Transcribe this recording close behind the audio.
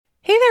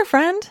Hey there,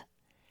 friend.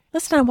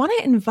 Listen, I want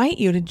to invite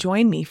you to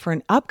join me for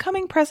an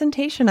upcoming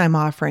presentation I'm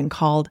offering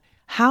called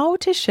How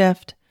to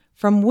Shift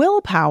from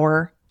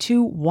Willpower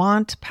to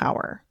Want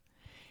Power.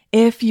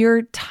 If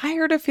you're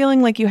tired of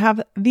feeling like you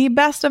have the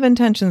best of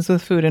intentions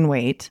with food and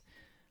weight,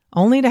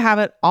 only to have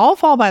it all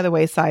fall by the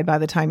wayside by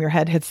the time your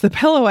head hits the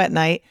pillow at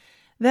night,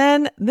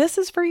 then this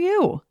is for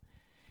you.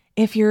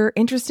 If you're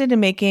interested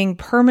in making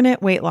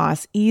permanent weight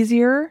loss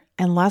easier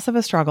and less of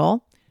a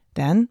struggle,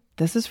 then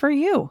this is for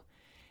you.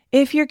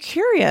 If you're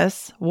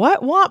curious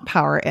what want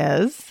power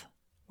is,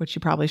 which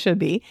you probably should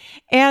be,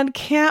 and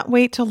can't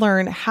wait to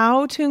learn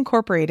how to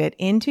incorporate it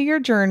into your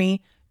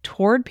journey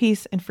toward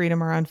peace and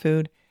freedom around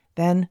food,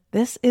 then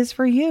this is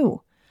for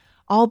you.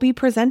 I'll be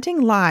presenting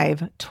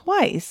live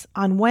twice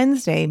on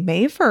Wednesday,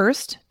 May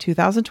 1st,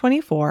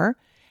 2024,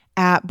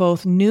 at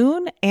both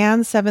noon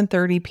and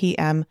 7:30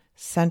 p.m.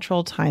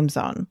 Central Time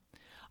Zone.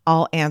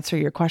 I'll answer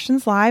your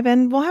questions live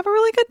and we'll have a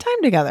really good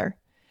time together.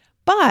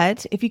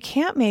 But if you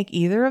can't make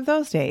either of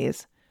those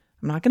days,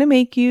 I'm not going to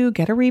make you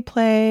get a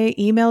replay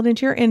emailed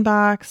into your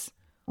inbox,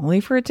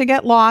 only for it to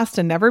get lost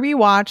and never be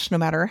watched, no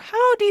matter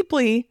how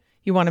deeply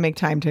you want to make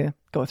time to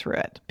go through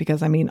it.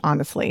 Because, I mean,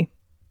 honestly,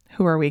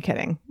 who are we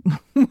kidding?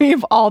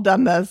 We've all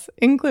done this,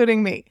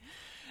 including me.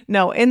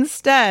 No,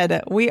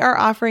 instead, we are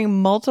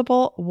offering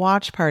multiple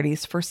watch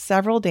parties for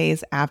several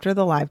days after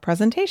the live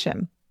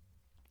presentation.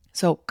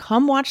 So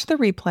come watch the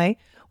replay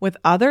with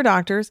other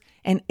doctors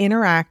and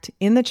interact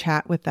in the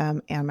chat with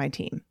them and my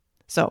team.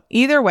 So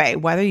either way,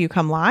 whether you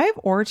come live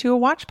or to a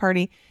watch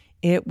party,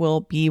 it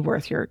will be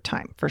worth your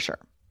time for sure.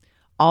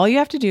 All you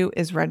have to do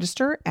is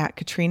register at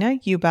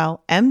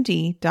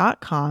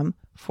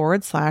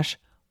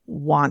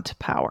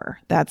katrinaubelmd.com/wantpower.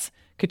 That's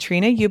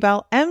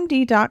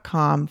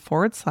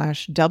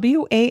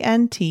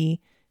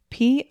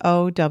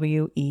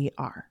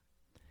katrinaubelmd.com/WANTPOWER.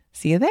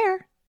 See you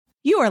there.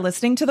 You are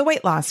listening to the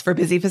Weight Loss for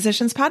Busy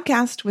Physicians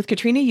podcast with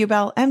Katrina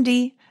Ubel,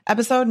 MD,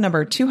 episode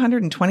number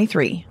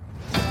 223.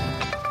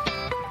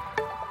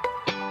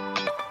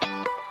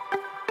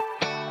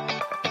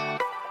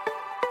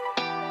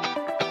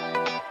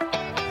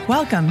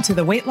 Welcome to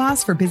the Weight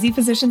Loss for Busy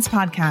Physicians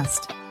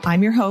podcast.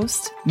 I'm your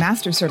host,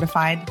 Master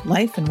Certified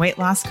Life and Weight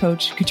Loss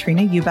Coach,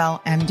 Katrina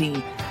Ubel,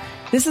 MD.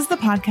 This is the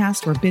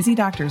podcast where busy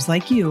doctors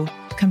like you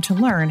come to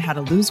learn how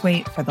to lose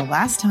weight for the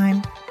last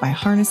time by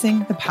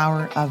harnessing the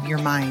power of your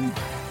mind.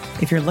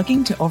 If you're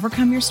looking to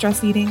overcome your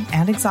stress eating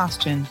and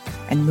exhaustion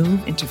and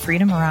move into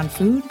freedom around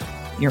food,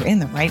 you're in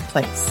the right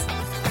place.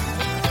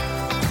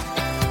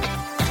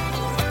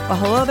 Well,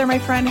 hello there, my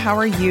friend. How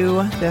are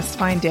you this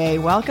fine day?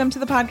 Welcome to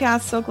the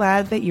podcast. So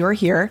glad that you're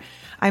here.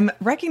 I'm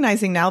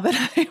recognizing now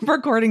that I'm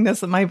recording this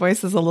that my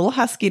voice is a little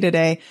husky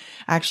today.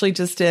 I actually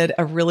just did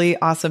a really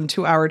awesome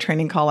 2-hour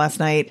training call last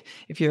night.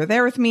 If you're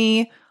there with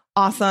me,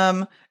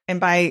 awesome.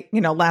 And by,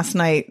 last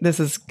night, this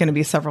is going to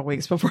be several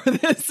weeks before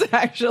this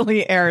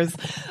actually airs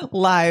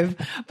live.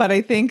 But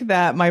I think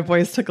that my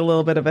voice took a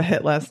little bit of a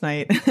hit last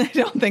night. I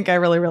don't think I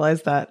really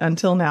realized that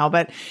until now,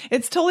 but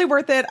it's totally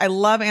worth it. I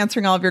love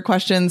answering all of your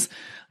questions.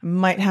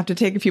 Might have to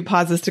take a few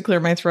pauses to clear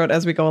my throat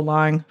as we go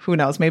along. Who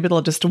knows? Maybe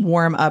it'll just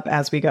warm up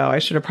as we go. I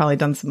should have probably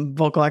done some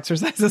vocal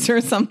exercises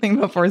or something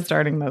before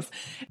starting this.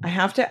 I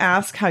have to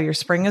ask how your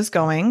spring is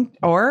going.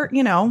 Or,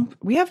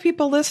 we have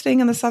people listening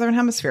in the Southern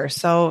Hemisphere.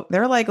 So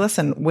they're like,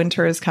 listen,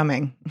 winter is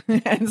coming.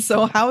 And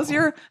so how's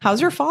your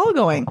fall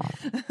going?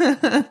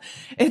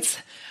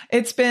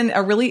 It's been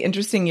a really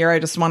interesting year. I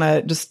just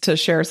want to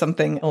share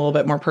something a little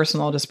bit more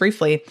personal, just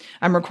briefly.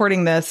 I'm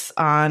recording this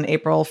on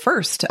April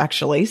 1st,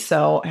 actually.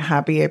 So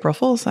happy April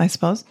Fools, I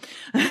suppose.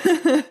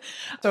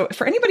 So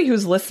for anybody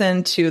who's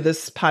listened to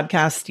this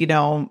podcast,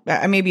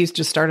 maybe you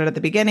just started at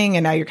the beginning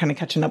and now you're kind of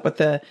catching up with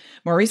the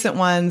more recent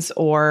ones,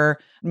 or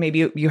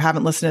maybe you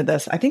haven't listened to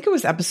this. I think it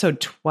was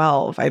episode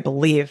 12, I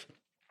believe.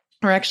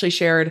 I actually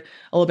shared a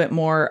little bit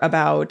more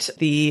about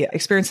the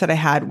experience that I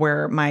had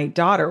where my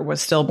daughter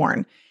was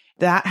stillborn.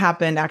 That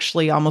happened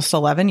actually almost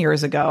 11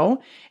 years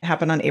ago. It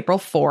happened on April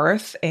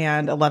 4th.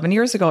 And 11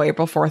 years ago,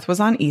 April 4th was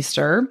on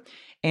Easter.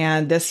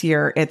 And this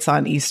year it's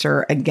on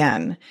Easter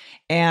again.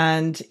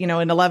 And, in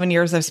 11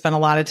 years, I've spent a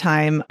lot of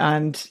time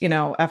and,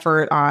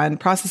 effort on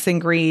processing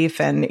grief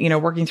and,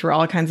 working through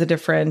all kinds of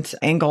different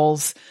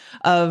angles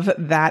of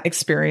that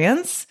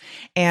experience.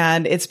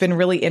 And it's been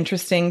really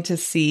interesting to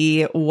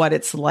see what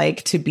it's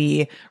like to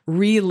be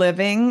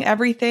reliving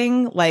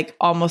everything like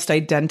almost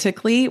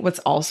identically. What's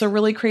also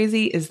really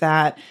crazy is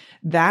that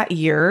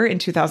year in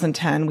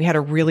 2010, we had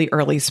a really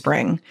early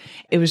spring.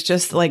 It was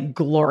just like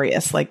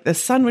glorious. Like the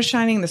sun was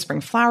shining, the spring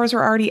flowers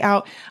were already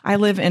out. I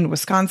live in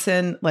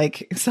Wisconsin.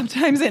 Like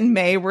sometimes in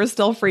May, we're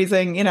still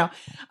freezing,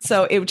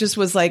 So it just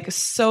was like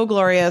so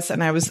glorious.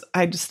 And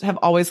I just have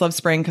always loved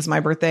spring because my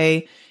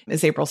birthday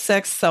is April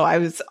 6th. So I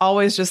was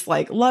always just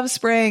like love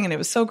spring and it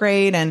was so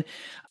great. And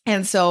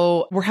And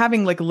so we're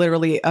having like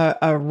literally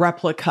a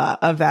replica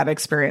of that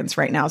experience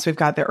right now. So we've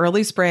got the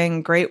early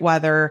spring, great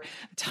weather,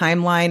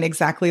 timeline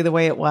exactly the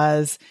way it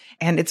was.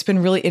 And it's been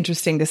really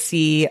interesting to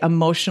see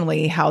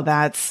emotionally how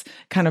that's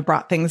kind of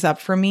brought things up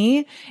for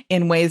me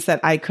in ways that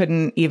I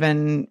couldn't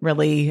even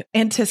really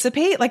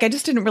anticipate. Like I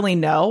just didn't really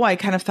know. I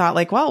kind of thought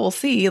like, well, we'll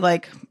see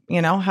like,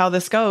 how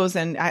this goes.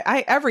 And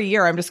I every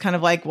year I'm just kind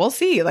of like, we'll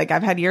see. Like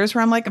I've had years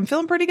where I'm like, I'm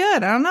feeling pretty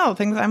good. I don't know.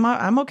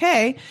 I'm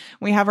okay.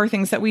 We have our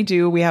things that we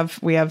do. We have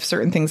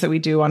certain things that we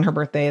do on her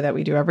birthday that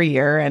we do every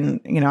year.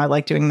 And, I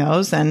like doing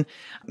those and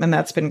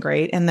that's been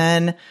great. And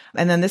then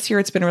this year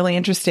it's been really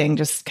interesting,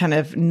 just kind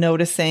of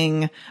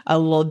noticing a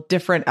little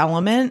different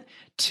element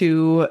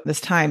to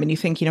this time. And you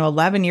think,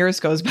 11 years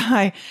goes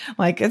by,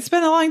 like it's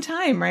been a long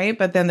time, right?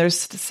 But then there's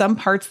some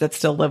parts that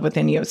still live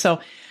within you. So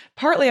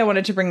partly I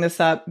wanted to bring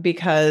this up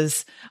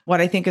because what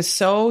I think is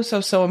so,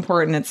 so, so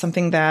important, it's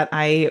something that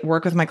I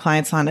work with my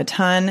clients on a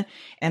ton.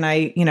 And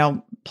I,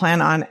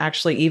 plan on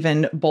actually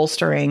even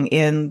bolstering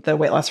in the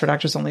Weight Loss for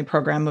Doctors Only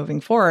program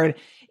moving forward,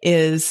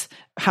 is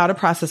how to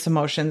process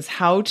emotions,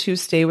 how to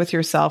stay with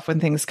yourself when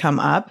things come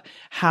up,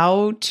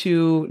 how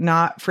to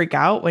not freak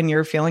out when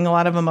you're feeling a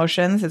lot of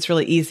emotions. It's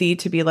really easy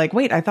to be like,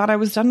 wait, I thought I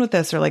was done with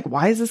this, or like,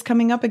 why is this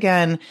coming up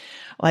again?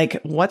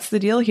 Like, what's the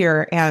deal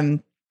here?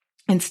 And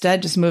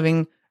instead just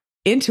moving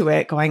into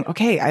it going,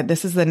 okay,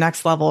 this is the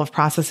next level of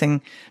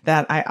processing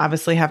that I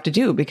obviously have to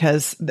do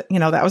because,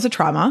 that was a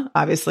trauma,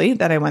 obviously,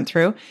 that I went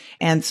through.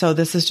 And so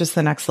this is just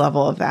the next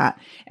level of that.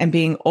 And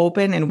being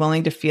open and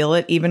willing to feel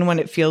it, even when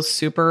it feels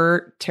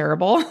super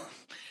terrible,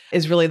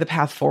 is really the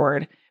path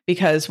forward.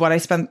 Because what I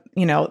spent,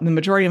 the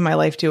majority of my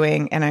life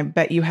doing, and I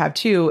bet you have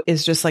too,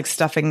 is just like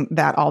stuffing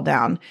that all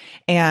down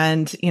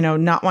and,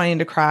 not wanting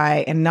to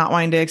cry and not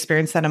wanting to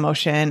experience that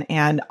emotion.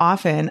 And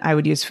often I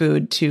would use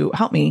food to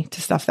help me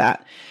to stuff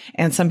that.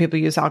 And some people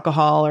use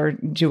alcohol or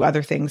do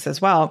other things as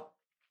well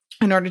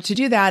in order to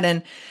do that.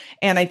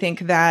 And I think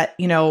that,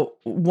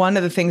 one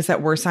of the things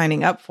that we're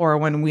signing up for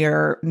when we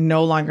are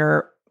no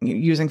longer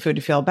using food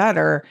to feel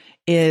better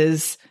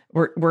is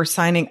we're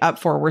signing up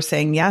for, we're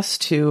saying yes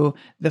to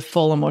the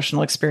full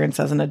emotional experience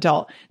as an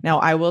adult. Now,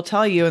 I will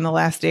tell you in the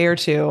last day or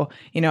two,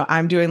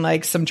 I'm doing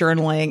like some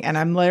journaling and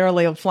I'm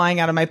literally flying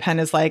out of my pen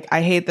is like,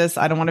 I hate this.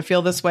 I don't want to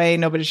feel this way.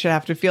 Nobody should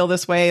have to feel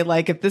this way.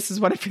 Like if this is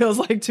what it feels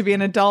like to be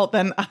an adult,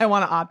 then I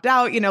want to opt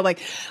out,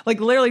 like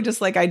literally just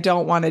like, I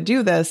don't want to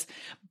do this.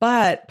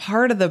 But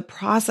part of the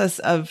process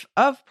of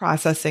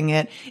processing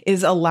it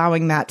is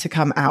allowing that to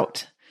come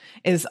out,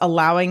 is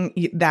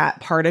allowing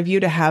that part of you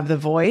to have the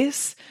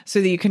voice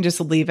so that you can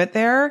just leave it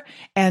there.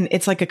 And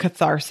it's like a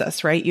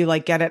catharsis, right? You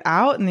like get it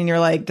out and then you're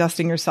like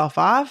dusting yourself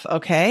off.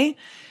 Okay,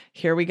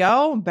 here we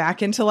go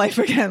back into life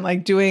again,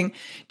 like doing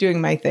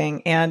my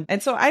thing.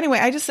 And so anyway,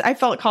 I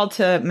felt called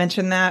to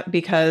mention that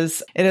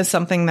because it is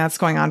something that's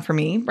going on for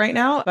me right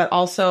now, but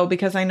also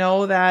because I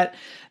know that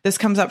this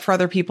comes up for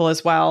other people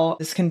as well.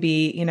 This can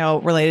be,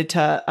 related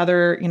to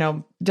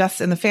other,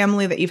 deaths in the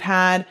family that you've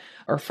had,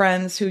 or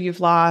friends who you've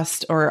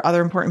lost, or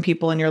other important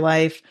people in your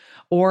life.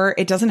 Or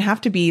it doesn't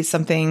have to be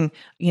something,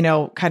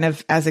 kind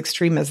of as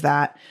extreme as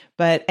that,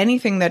 but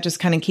anything that just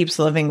kind of keeps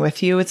living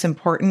with you. It's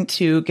important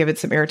to give it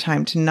some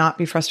airtime, to not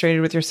be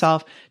frustrated with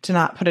yourself, to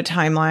not put a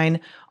timeline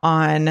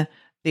on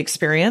the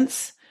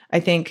experience. I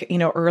think,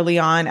 early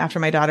on after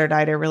my daughter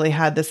died, I really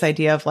had this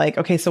idea of like,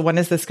 okay, so when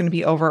is this going to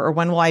be over? Or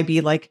when will I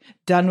be like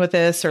done with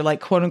this, or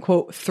like quote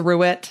unquote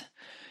through it?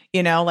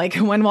 Like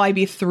when will I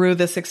be through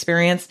this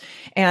experience?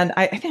 And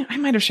I think I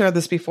might have shared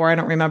this before. I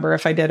don't remember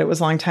if I did. It was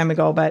a long time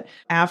ago. But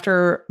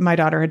after my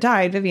daughter had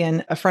died,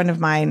 Vivian, a friend of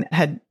mine,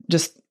 had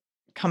just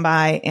come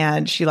by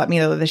and she let me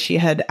know that she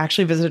had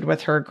actually visited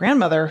with her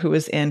grandmother who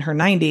was in her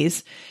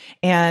 90s.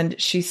 And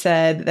she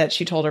said that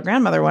she told her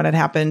grandmother what had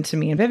happened to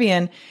me and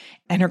Vivian.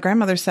 And her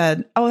grandmother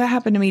said, "Oh, that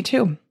happened to me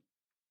too."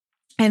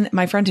 And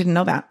my friend didn't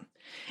know that.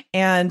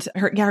 And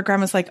her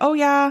grandma's like, "Oh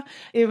yeah,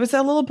 it was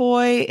a little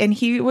boy and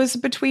he was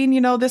between,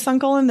 this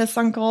uncle and this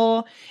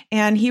uncle,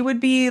 and he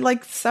would be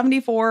like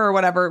 74 or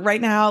whatever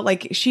right now."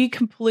 Like he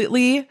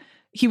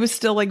was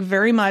still like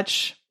very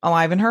much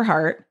alive in her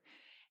heart.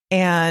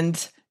 And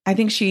I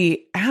think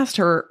she asked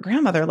her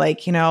grandmother,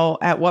 like,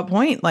 at what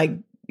point, like,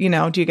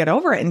 do you get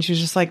over it? And she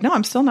was just like, "No,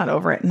 I'm still not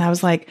over it." And I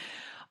was like,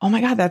 oh my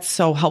God, that's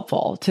so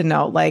helpful to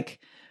know. Like,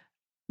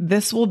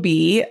 this will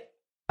be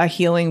a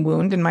healing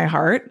wound in my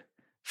heart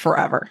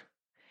forever.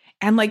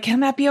 And like,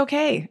 can that be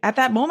okay? At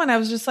that moment, I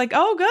was just like,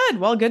 oh,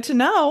 good. Well, good to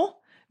know.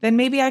 Then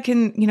maybe I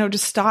can,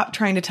 just stop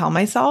trying to tell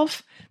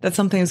myself that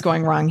something's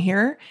going wrong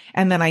here.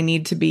 And then I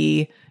need to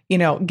be,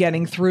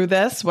 getting through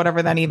this,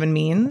 whatever that even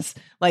means.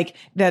 Like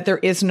that there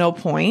is no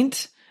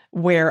point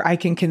where I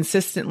can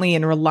consistently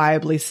and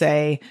reliably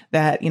say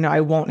that,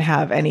 I won't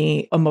have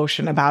any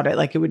emotion about it.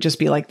 Like it would just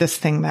be like this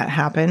thing that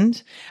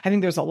happened. I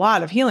think there's a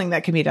lot of healing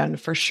that can be done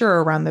for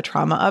sure around the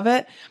trauma of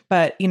it.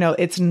 But,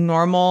 it's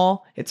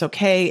normal. It's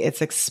okay.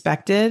 It's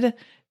expected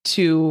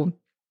to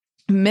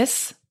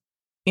miss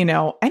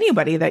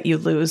anybody that you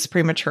lose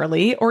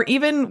prematurely, or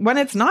even when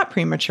it's not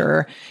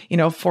premature,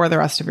 for the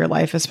rest of your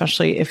life,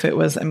 especially if it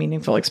was a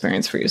meaningful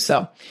experience for you.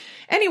 So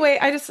anyway,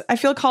 I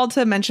feel called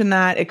to mention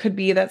that. It could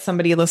be that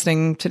somebody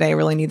listening today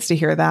really needs to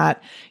hear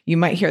that. You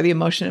might hear the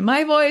emotion in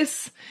my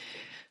voice.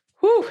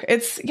 Whew,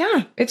 it's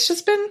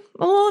just been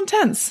a little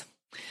intense.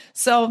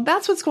 So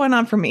that's what's going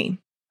on for me.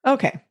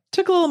 Okay.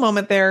 Took a little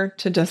moment there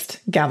to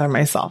just gather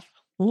myself.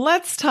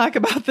 Let's talk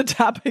about the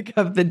topic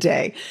of the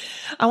day.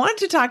 I wanted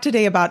to talk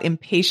today about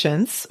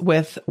impatience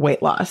with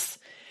weight loss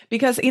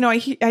because,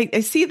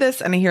 I see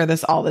this and I hear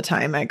this all the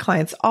time. My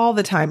clients all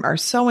the time are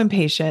so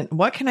impatient.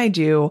 What can I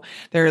do?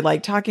 They're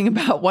like talking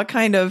about what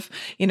kind of,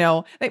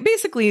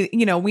 basically,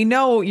 we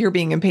know you're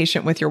being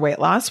impatient with your weight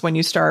loss when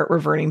you start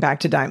reverting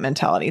back to diet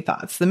mentality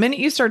thoughts. The minute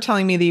you start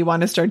telling me that you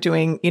want to start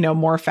doing,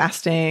 more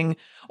fasting,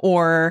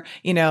 or,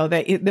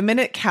 that the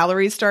minute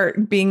calories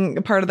start being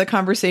a part of the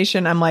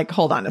conversation, I'm like,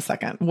 hold on a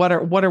second. What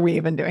are we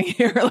even doing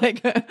here?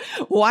 Like,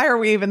 why are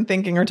we even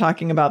thinking or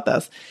talking about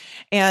this?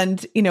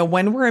 And,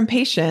 when we're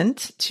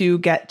impatient to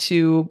get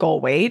to goal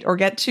weight or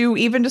get to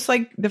even just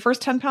like the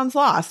first 10 pounds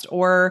lost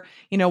or,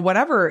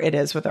 whatever it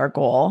is with our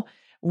goal,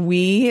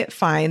 we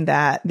find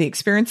that the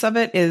experience of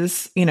it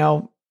is,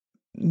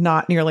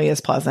 not nearly as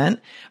pleasant,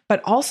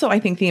 but also I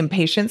think the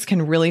impatience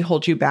can really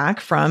hold you back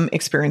from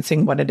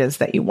experiencing what it is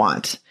that you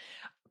want.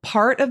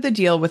 Part of the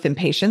deal with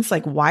impatience,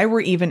 like why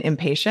we're even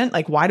impatient,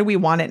 like why do we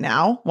want it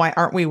now? Why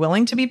aren't we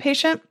willing to be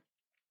patient?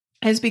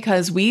 Is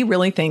because we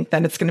really think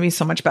that it's going to be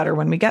so much better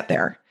when we get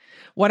there.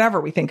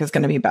 Whatever we think is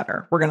going to be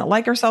better. We're going to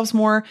like ourselves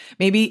more.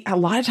 Maybe a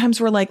lot of times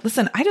we're like,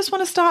 listen, I just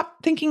want to stop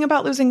thinking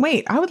about losing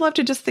weight. I would love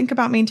to just think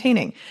about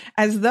maintaining,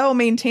 as though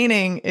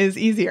maintaining is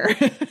easier.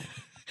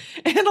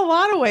 In a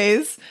lot of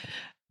ways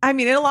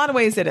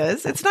it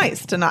is. It's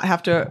nice to not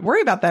have to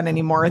worry about that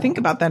anymore or think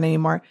about that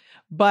anymore,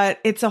 but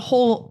it's a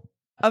whole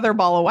other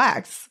ball of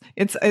wax.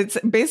 It's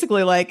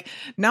basically like,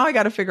 now I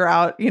got to figure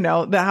out,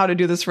 how to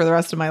do this for the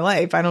rest of my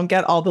life. I don't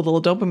get all the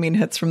little dopamine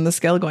hits from the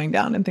scale going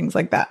down and things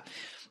like that.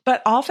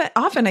 But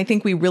often I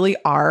think we really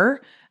are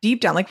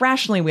deep down, like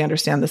rationally, we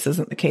understand this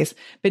isn't the case,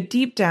 but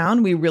deep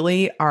down, we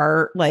really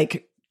are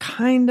like,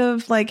 kind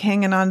of like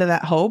hanging on to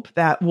that hope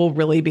that we'll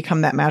really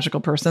become that magical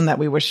person that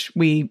we wish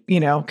we,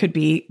 could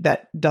be,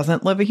 that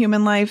doesn't live a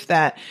human life,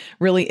 that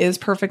really is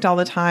perfect all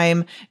the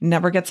time,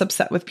 never gets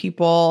upset with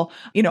people,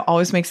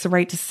 always makes the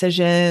right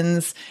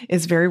decisions,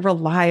 is very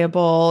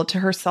reliable to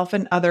herself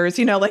and others,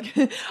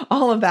 like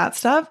all of that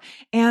stuff.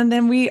 And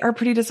then we are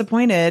pretty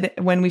disappointed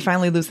when we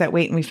finally lose that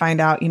weight and we find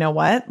out,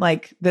 what,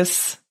 like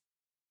this,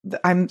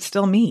 I'm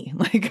still me.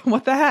 Like,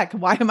 what the heck?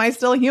 Why am I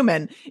still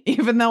human,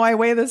 even though I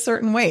weigh this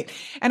certain weight?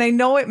 And I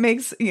know it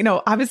makes,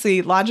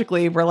 obviously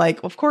logically, we're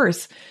like, of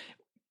course,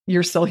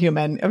 you're still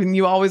human. I mean,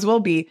 you always will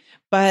be.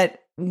 But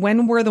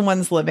when we're the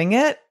ones living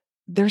it,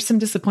 there's some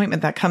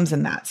disappointment that comes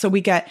in that. So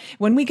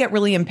when we get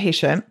really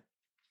impatient,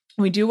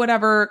 we do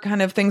whatever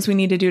kind of things we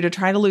need to do to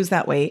try to lose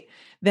that weight.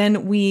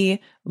 Then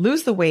we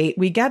lose the weight.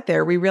 We get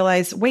there. We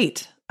realize,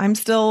 wait, I'm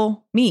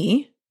still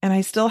me and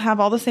I still have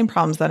all the same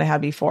problems that I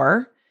had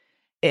before.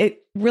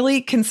 It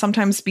really can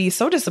sometimes be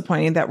so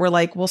disappointing that we're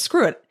like, well,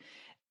 screw it.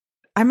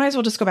 I might as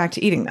well just go back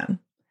to eating then.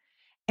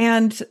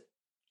 And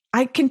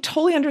I can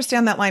totally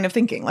understand that line of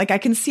thinking. Like I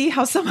can see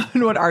how someone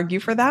would argue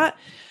for that.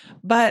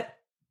 But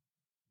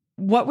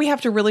what we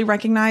have to really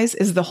recognize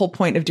is the whole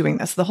point of doing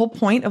this. The whole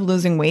point of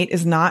losing weight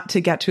is not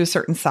to get to a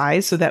certain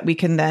size so that we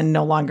can then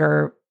no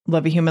longer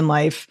live a human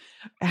life,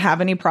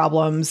 have any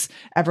problems.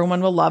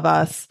 Everyone will love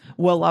us.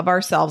 We'll love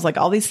ourselves. Like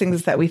all these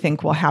things that we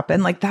think will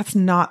happen. Like that's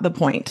not the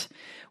point.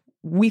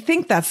 We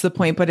think that's the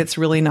point, but it's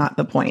really not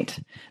the point.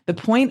 The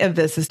point of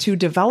this is to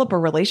develop a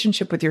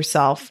relationship with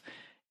yourself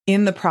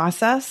in the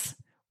process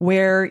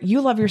where you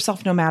love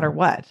yourself no matter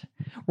what,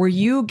 where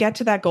you get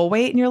to that goal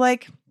weight and you're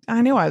like, I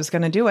knew I was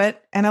going to do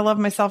it. And I love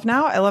myself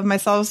now. I love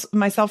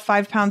myself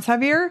 5 pounds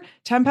heavier,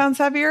 10 pounds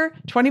heavier,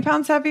 20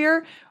 pounds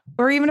heavier,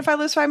 or even if I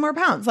lose 5 more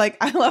pounds. Like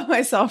I love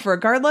myself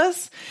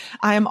regardless.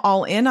 I am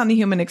all in on the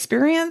human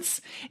experience.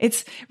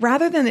 It's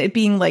rather than it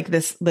being like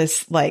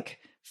this like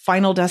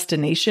final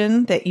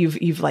destination that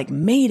you've like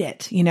made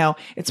it,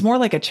 it's more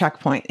like a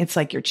checkpoint. It's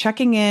like you're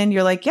checking in,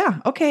 you're like,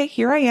 yeah, okay,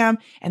 here I am.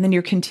 And then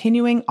you're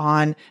continuing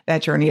on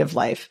that journey of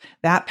life,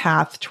 that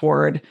path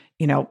toward,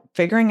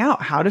 figuring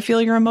out how to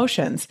feel your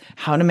emotions,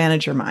 how to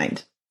manage your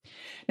mind.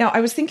 Now,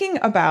 I was thinking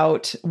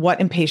about what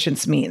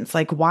impatience means.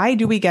 Like, why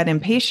do we get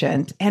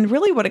impatient? And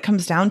really what it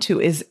comes down to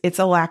is it's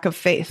a lack of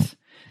faith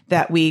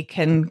that we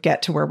can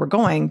get to where we're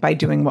going by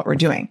doing what we're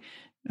doing.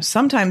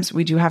 Sometimes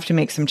we do have to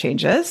make some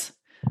changes.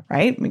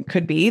 Right? It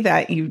could be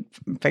that you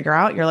figure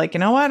out, you're like, you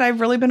know what? I've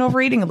really been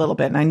overeating a little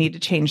bit and I need to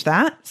change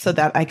that so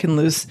that I can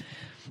lose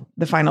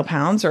the final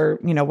pounds or,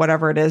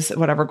 whatever it is,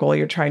 whatever goal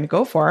you're trying to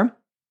go for.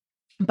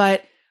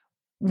 But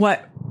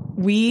what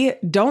we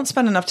don't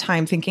spend enough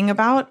time thinking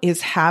about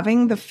is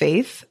having the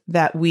faith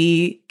that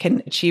we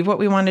can achieve what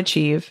we want to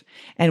achieve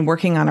and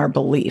working on our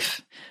belief.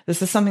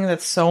 This is something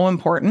that's so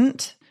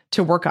important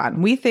to work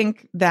on. We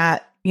think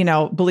that,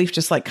 belief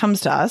just like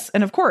comes to us.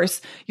 And of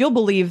course, you'll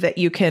believe that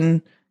you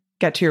can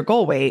get to your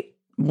goal weight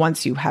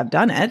once you have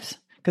done it,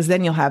 because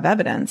then you'll have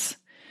evidence,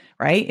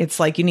 right? It's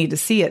like you need to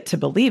see it to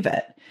believe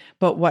it.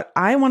 But what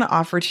I want to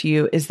offer to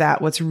you is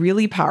that what's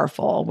really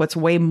powerful, what's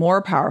way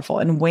more powerful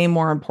and way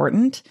more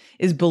important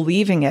is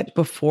believing it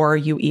before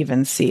you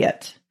even see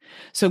it.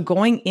 So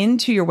going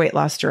into your weight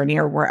loss journey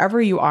or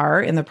wherever you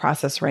are in the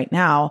process right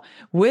now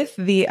with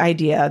the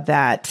idea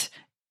that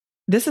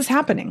this is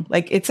happening,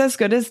 like it's as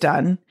good as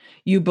done,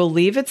 you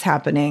believe it's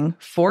happening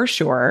for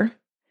sure,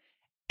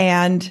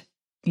 and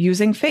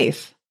using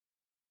faith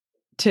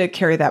to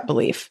carry that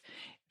belief.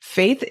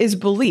 Faith is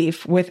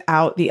belief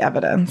without the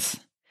evidence.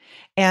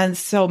 And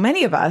so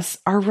many of us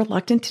are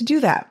reluctant to do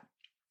that.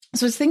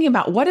 So I was thinking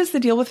about, what is the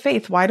deal with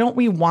faith? Why don't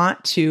we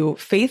want to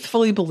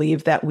faithfully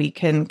believe that we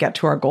can get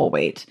to our goal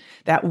weight,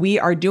 that we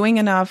are doing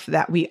enough,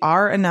 that we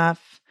are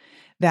enough,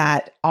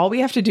 that all we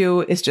have to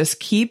do is just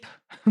keep,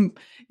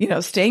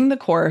 staying the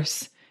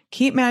course,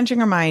 keep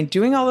managing our mind,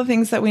 doing all the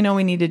things that we know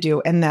we need to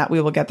do, and that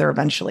we will get there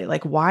eventually.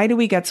 Like, why do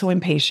we get so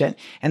impatient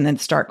and then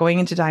start going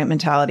into diet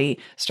mentality,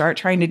 start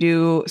trying to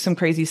do some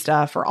crazy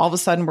stuff, or all of a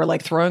sudden we're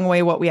like throwing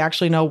away what we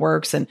actually know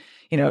works and,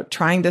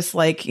 trying this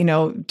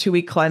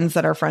 2-week cleanse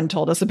that our friend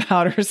told us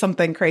about or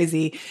something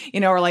crazy,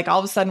 or like all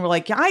of a sudden we're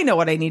like, yeah, I know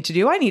what I need to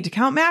do. I need to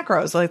count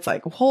macros. So it's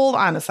like, hold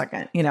on a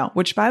second,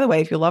 which, by the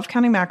way, if you love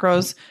counting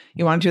macros,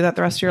 you want to do that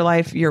the rest of your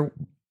life,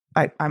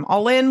 I'm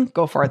all in,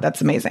 go for it.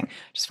 That's amazing.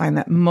 Just find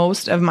that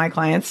most of my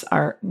clients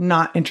are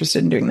not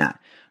interested in doing that,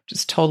 which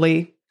is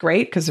totally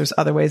great because there's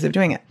other ways of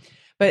doing it.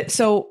 But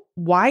so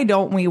why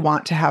don't we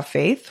want to have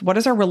faith? What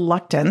is our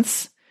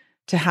reluctance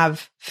to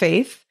have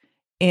faith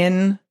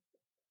in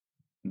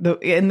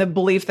the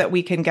belief that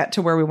we can get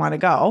to where we want to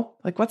go?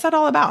 Like, what's that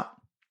all about?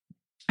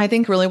 I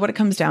think really what it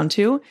comes down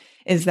to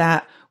is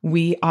that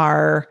we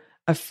are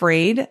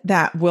afraid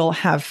that we'll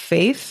have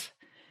faith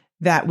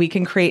that we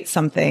can create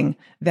something,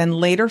 then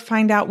later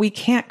find out we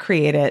can't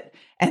create it.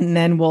 And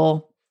then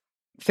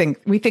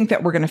we think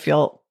that we're going to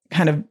feel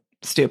kind of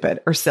stupid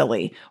or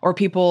silly, or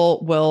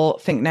people will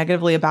think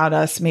negatively about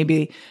us.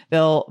 Maybe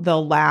they'll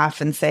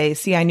laugh and say,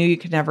 see, I knew you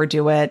could never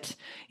do it.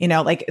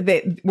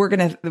 We're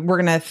going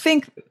to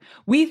think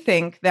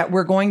that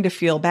we're going to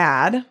feel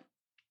bad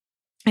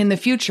in the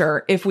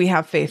future if we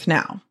have faith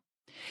now.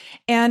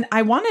 And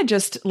I want to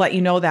just let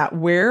you know that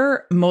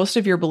where most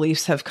of your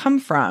beliefs have come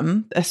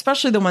from,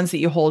 especially the ones that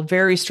you hold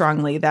very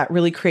strongly that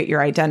really create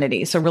your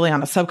identity. So really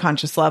on a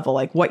subconscious level,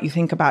 like what you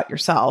think about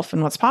yourself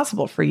and what's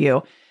possible for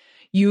you,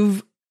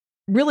 you've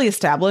really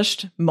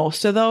established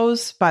most of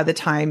those by the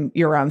time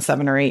you're around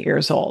 7 or 8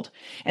 years old.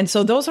 And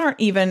so those I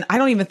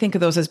don't even think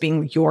of those as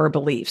being your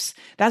beliefs.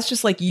 That's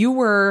just like you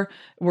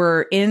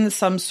were in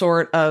some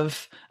sort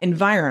of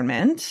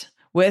environment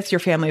with your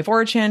family of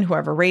origin,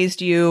 whoever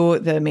raised you,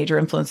 the major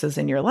influences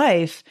in your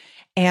life.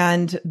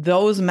 And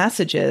those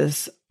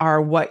messages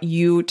are what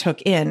you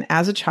took in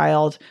as a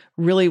child,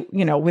 really,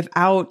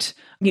 without,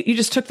 you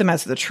just took them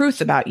as the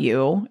truth about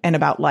you and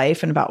about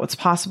life and about what's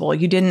possible.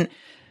 You didn't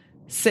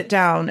sit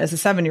down as a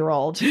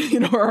 7-year-old,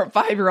 or a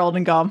 5-year-old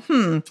and go,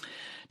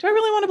 do I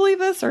really want to believe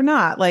this or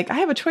not? Like, I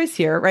have a choice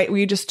here, right? Where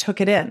you just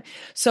took it in.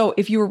 So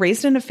if you were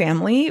raised in a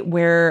family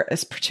where,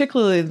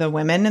 particularly the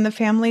women in the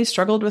family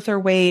struggled with their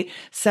weight,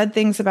 said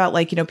things about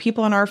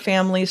people in our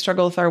family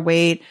struggle with our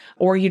weight,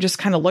 or you just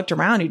kind of looked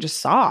around, you just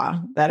saw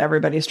that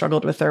everybody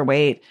struggled with their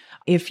weight.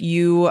 If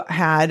you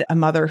had a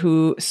mother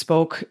who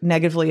spoke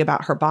negatively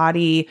about her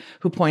body,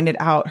 who pointed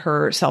out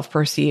her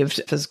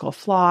self-perceived physical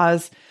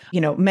flaws,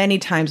 many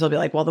times they'll be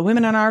like, well, the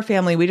women in our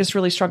family, we just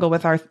really struggle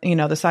with our,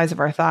 the size of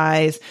our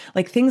thighs,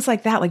 like things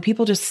like that. Like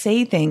people just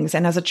say things.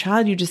 And as a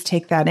child, you just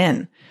take that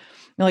in.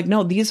 You're like,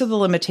 no, these are the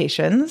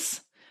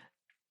limitations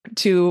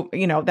to,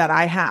 that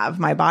I have,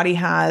 my body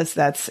has,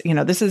 that's,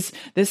 this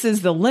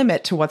is the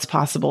limit to what's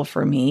possible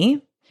for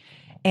me.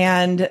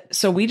 And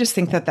so we just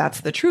think that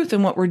that's the truth.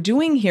 And what we're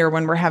doing here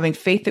when we're having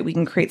faith that we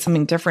can create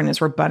something different is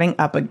we're butting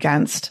up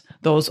against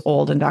those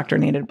old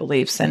indoctrinated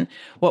beliefs. And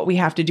what we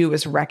have to do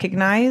is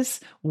recognize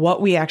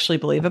what we actually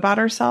believe about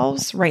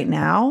ourselves right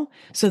now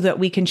so that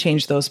we can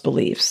change those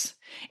beliefs.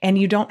 And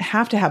you don't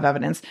have to have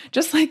evidence,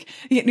 just like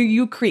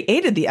you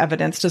created the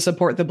evidence to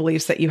support the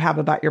beliefs that you have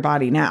about your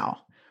body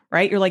now.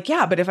 Right? You're like,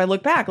 yeah, but if I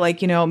look back,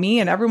 me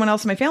and everyone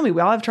else in my family,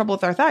 we all have trouble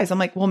with our thighs. I'm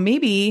like, well,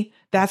 maybe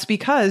that's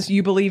because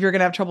you believe you're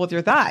going to have trouble with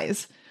your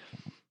thighs,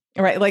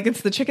 right? Like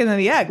it's the chicken and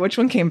the egg. Which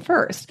one came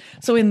first?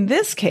 So in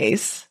this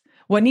case,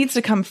 what needs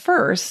to come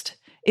first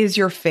is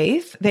your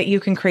faith that you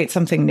can create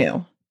something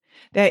new,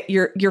 that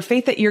your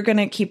faith that you're going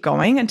to keep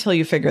going until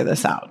you figure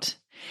this out.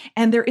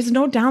 And there is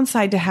no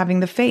downside to having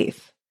the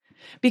faith.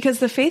 Because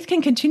the faith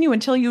can continue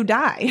until you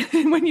die.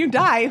 And when you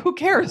die, who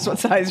cares what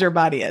size your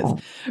body is,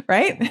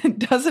 right? It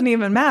doesn't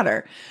even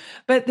matter.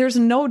 But there's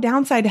no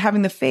downside to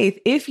having the faith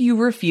if you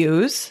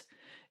refuse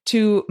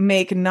to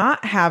make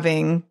not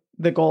having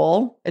the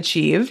goal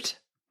achieved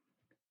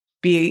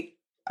be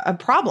a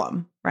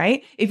problem,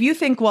 right? If you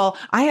think, well,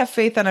 I have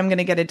faith that I'm going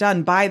to get it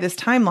done by this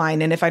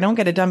timeline. And if I don't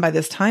get it done by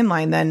this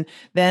timeline,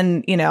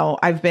 then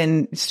I've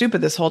been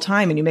stupid this whole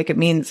time, and you make it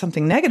mean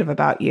something negative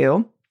about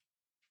you.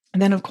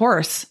 And then of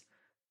course,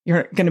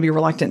 you're going to be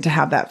reluctant to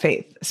have that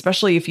faith,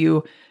 especially if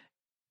you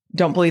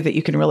don't believe that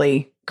you can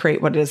really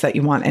create what it is that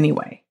you want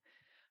anyway.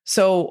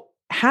 So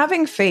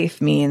having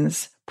faith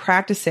means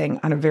practicing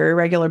on a very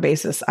regular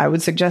basis. I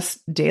would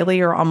suggest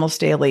daily or almost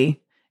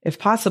daily, if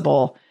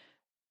possible,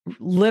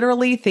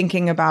 literally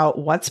thinking about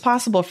what's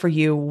possible for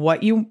you,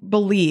 what you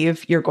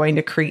believe you're going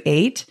to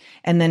create,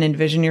 and then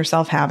envision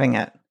yourself having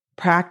it.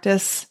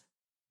 Practice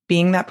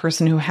being that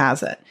person who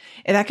has it.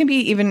 And that can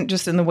be even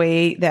just in the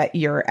way that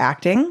you're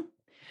acting,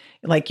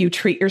 like you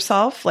treat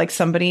yourself like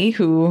somebody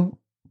who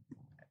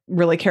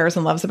really cares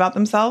and loves about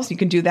themselves. You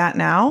can do that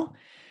now.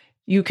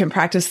 You can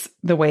practice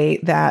the way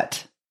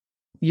that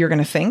you're going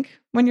to think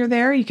when you're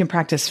there. You can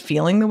practice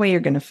feeling the way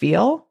you're going to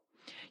feel.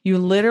 You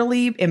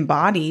literally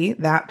embody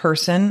that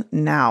person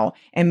now.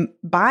 And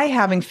by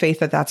having faith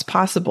that that's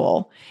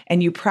possible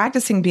and you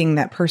practicing being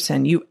that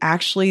person, you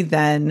actually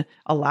then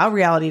allow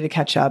reality to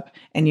catch up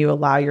and you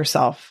allow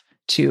yourself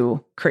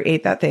to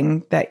create that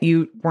thing that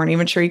you weren't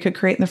even sure you could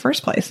create in the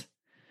first place.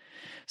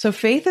 So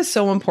faith is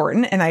so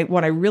important. And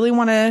what I really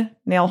want to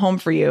nail home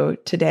for you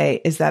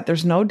today is that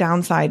there's no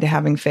downside to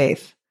having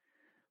faith.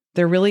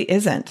 There really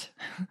isn't.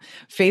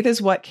 Faith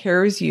is what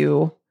carries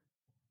you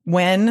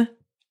when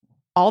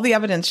all the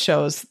evidence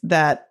shows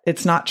that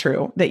it's not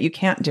true, that you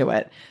can't do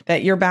it,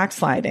 that you're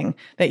backsliding,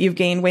 that you've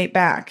gained weight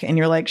back, and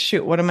you're like,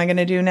 shoot, what am I going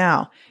to do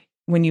now?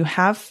 When you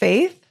have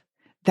faith,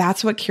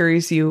 that's what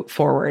carries you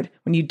forward.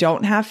 When you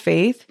don't have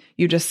faith,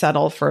 you just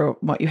settle for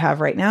what you have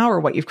right now or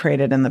what you've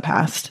created in the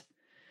past.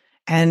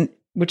 And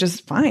which is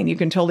fine. You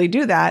can totally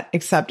do that,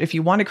 except if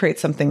you want to create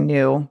something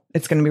new,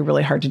 it's going to be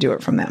really hard to do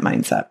it from that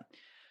mindset.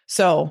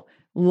 So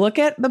look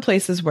at the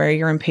places where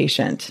you're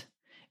impatient.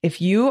 If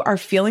you are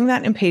feeling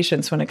that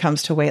impatience when it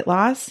comes to weight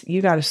loss,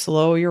 you got to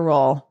slow your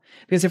roll.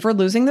 Because if we're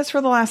losing this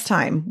for the last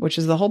time, which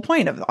is the whole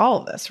point of all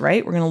of this,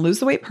 right? We're going to lose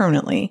the weight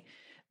permanently.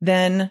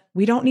 Then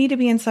we don't need to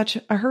be in such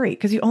a hurry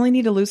because you only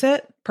need to lose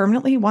it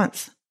permanently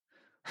once.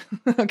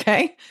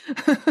 Okay?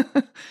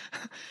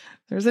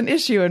 There's an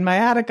issue in my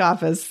attic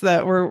office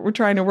that we're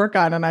trying to work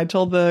on. And I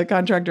told the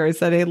contractor, I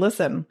said, hey,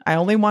 listen, I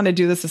only want to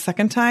do this a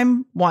second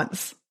time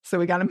once. So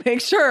we got to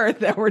make sure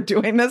that we're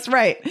doing this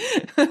right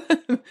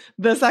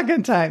the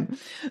second time.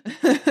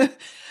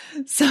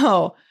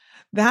 So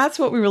that's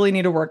what we really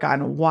need to work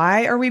on.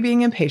 Why are we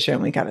being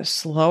impatient? We got to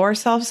slow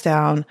ourselves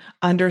down,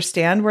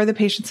 understand where the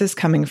patience is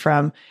coming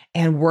from,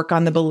 and work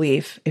on the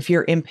belief. If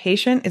you're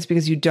impatient, it's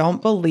because you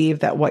don't believe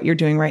that what you're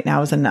doing right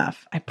now is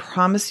enough. I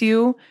promise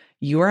you,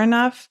 you are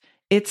enough.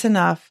 It's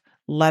enough.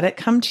 Let it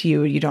come to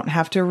you. You don't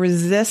have to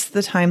resist the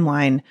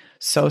timeline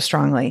so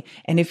strongly.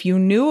 And if you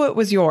knew it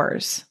was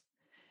yours,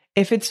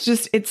 if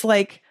it's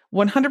like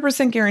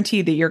 100%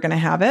 guaranteed that you're going to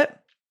have it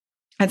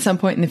at some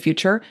point in the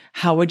future,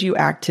 how would you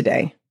act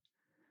today?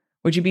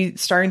 Would you be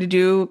starting to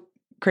do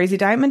crazy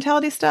diet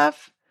mentality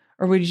stuff?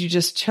 Or would you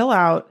just chill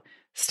out,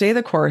 stay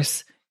the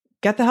course,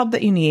 get the help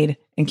that you need,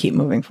 and keep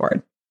moving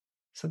forward?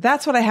 So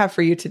that's what I have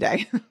for you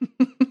today.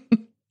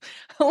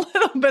 A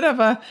little bit of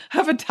a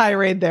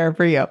tirade there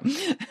for you.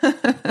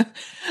 A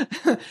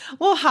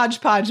little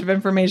hodgepodge of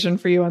information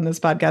for you on this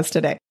podcast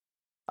today.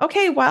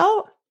 Okay,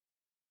 well,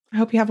 I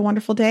hope you have a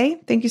wonderful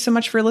day. Thank you so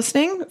much for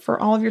listening, for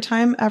all of your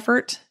time,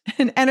 effort,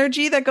 and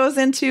energy that goes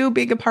into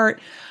being a part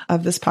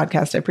of this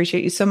podcast. I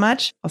appreciate you so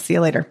much. I'll see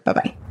you later.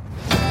 Bye-bye.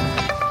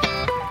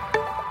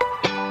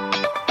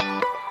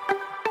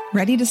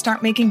 Ready to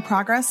start making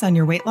progress on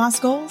your weight loss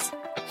goals?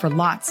 For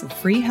lots of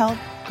free help,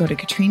 go to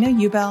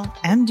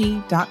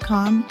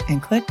KatrinaUbelMD.com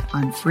and click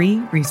on free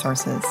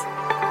resources.